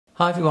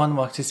Hi everyone,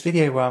 welcome to this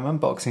video where I'm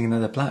unboxing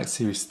another Black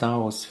Series Star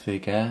Wars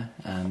figure,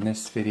 and in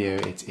this video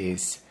it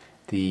is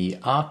the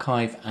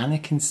Archive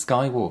Anakin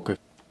Skywalker.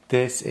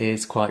 This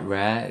is quite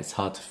rare, it's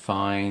hard to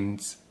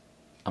find.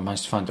 I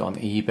managed to find it on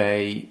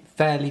eBay,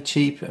 fairly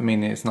cheap. I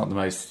mean, it's not the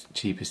most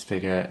cheapest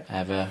figure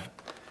ever,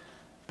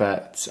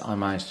 but I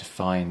managed to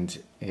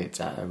find it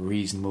at a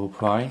reasonable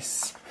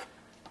price.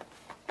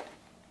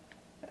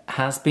 It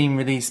has been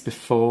released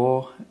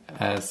before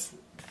as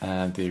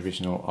the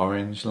original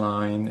orange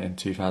line in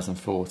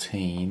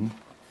 2014,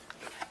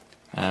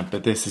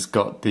 but this has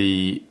got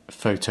the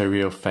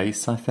photoreal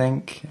face, I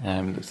think.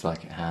 Looks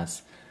like it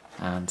has,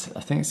 and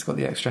I think it's got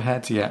the extra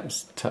head. Yeah,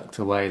 it's tucked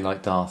away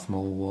like Darth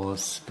Maul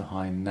was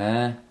behind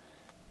there.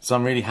 So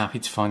I'm really happy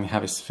to finally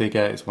have this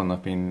figure. It's one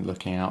I've been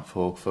looking out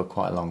for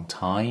quite a long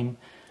time,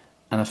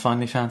 and I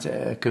finally found it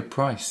at a good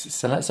price.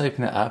 So let's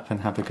open it up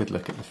and have a good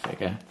look at the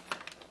figure.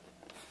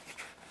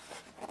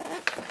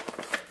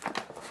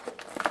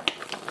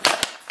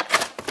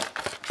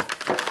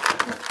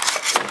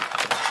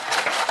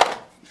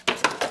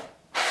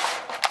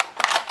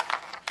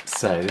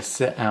 So let's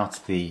get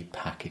out the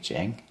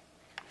packaging.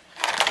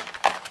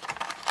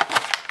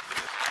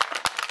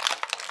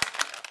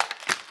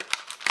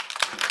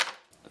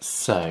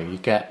 So you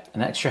get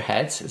an extra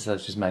head, as I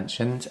just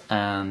mentioned,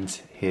 and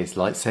his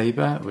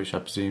lightsaber, which I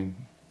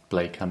presume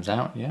blade comes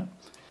out, yeah.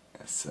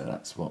 So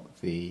that's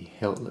what the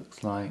hilt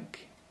looks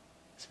like.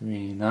 It's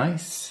really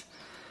nice.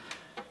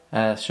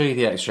 Show you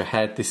the extra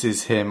head. This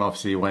is him,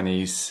 obviously, when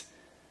he's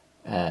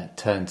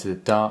turned to the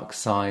dark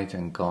side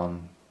and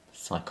gone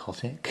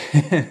psychotic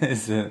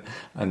is an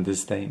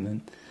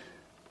understatement.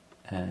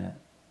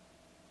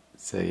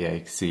 So yeah, you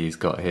can see he's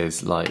got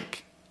his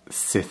like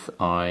Sith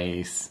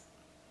eyes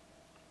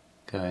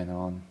going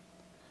on.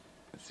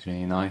 It's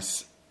really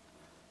nice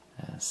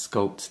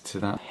sculpt to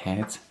that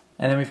head.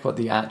 And then we've got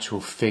the actual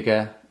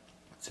figure.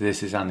 So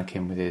this is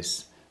Anakin with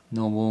his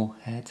normal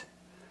head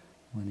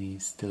when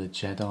he's still a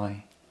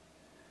Jedi.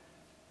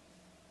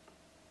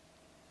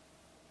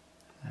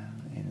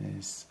 In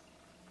his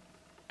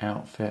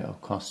outfit or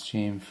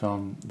costume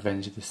from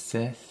Revenge of the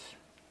Sith.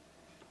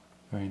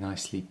 Very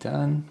nicely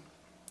done.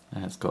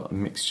 It's got a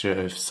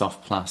mixture of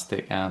soft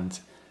plastic and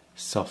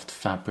soft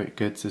fabric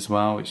goods as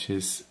well, which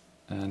is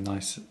a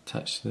nice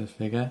touch to the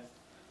figure.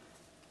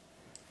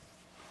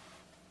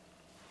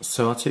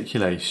 So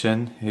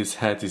articulation, his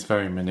head is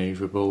very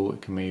manoeuvrable,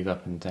 it can move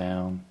up and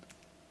down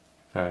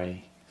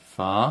very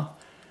far.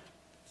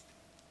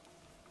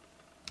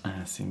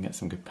 So you can get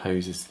some good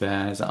poses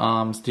there. His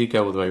arms do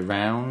go all the way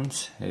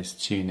round. His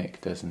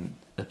tunic doesn't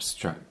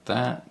obstruct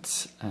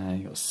that.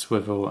 You've got a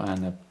swivel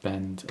and a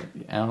bend at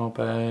the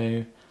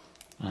elbow,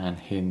 and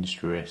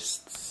hinged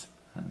wrists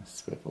and a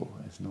swivel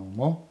as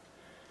normal.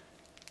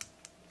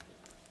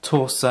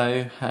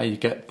 Torso, you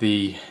get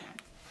the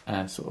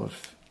sort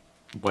of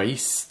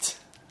waist,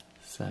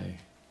 so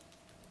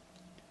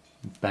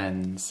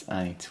bends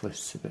and he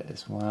twists a bit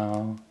as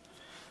well.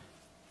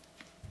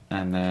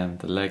 And then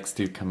the legs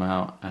do come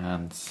out,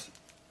 and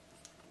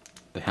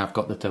they have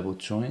got the double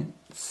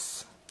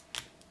joints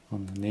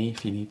on the knee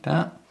if you need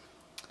that.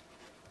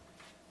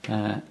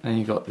 Then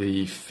you've got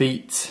the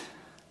feet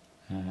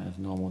as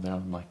normal, they're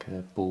on like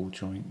a ball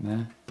joint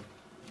there.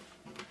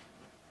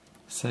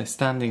 So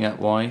standing up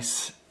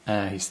wise,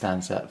 he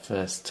stands up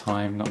first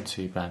time, not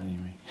too bad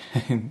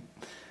anyway.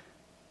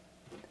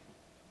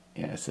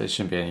 Yeah, so there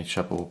shouldn't be any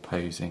trouble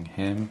posing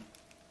him.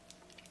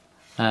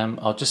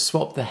 I'll just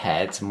swap the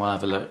head and we'll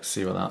have a look,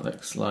 see what that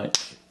looks like.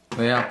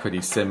 They are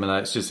pretty similar,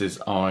 it's just his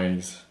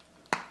eyes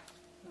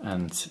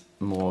and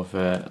more of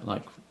a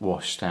like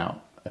washed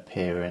out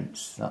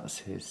appearance. That's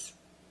his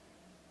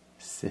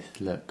Sith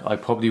look. I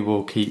probably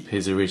will keep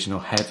his original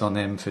head on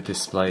him for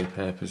display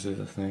purposes,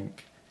 I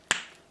think.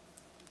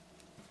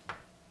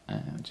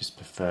 I just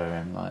prefer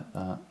him like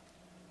that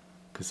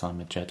because I'm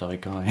a Jedi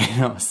guy,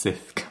 not a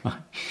Sith guy.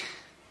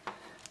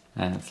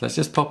 So let's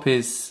just pop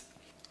his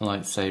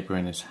lightsaber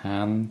in his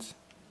hand.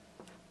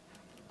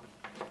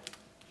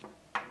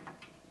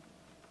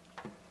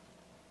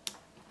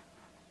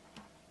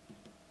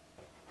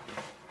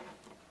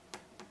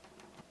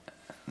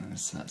 And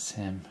so that's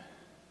him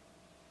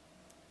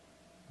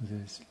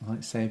with his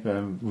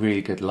lightsaber.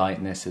 Really good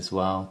lightness as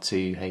well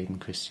to Hayden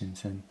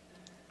Christensen.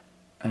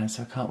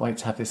 So I can't wait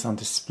to have this on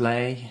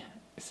display.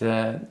 It's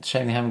a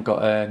shame they haven't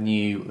got a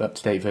new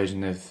up-to-date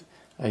version of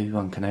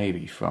Obi-Wan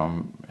Kenobi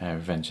from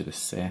Revenge of the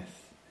Sith.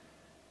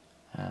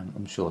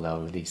 I'm sure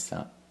they'll release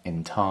that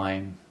in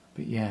time.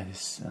 But yeah,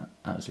 this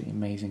absolutely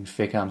amazing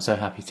figure. I'm so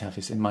happy to have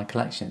this in my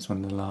collection. It's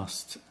one of the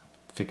last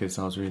figures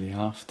I was really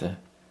after.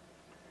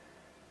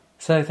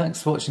 So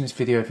thanks for watching this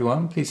video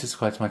everyone. Please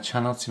subscribe to my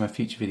channel to see my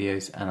future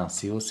videos, and I'll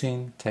see you all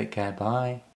soon. Take care, bye.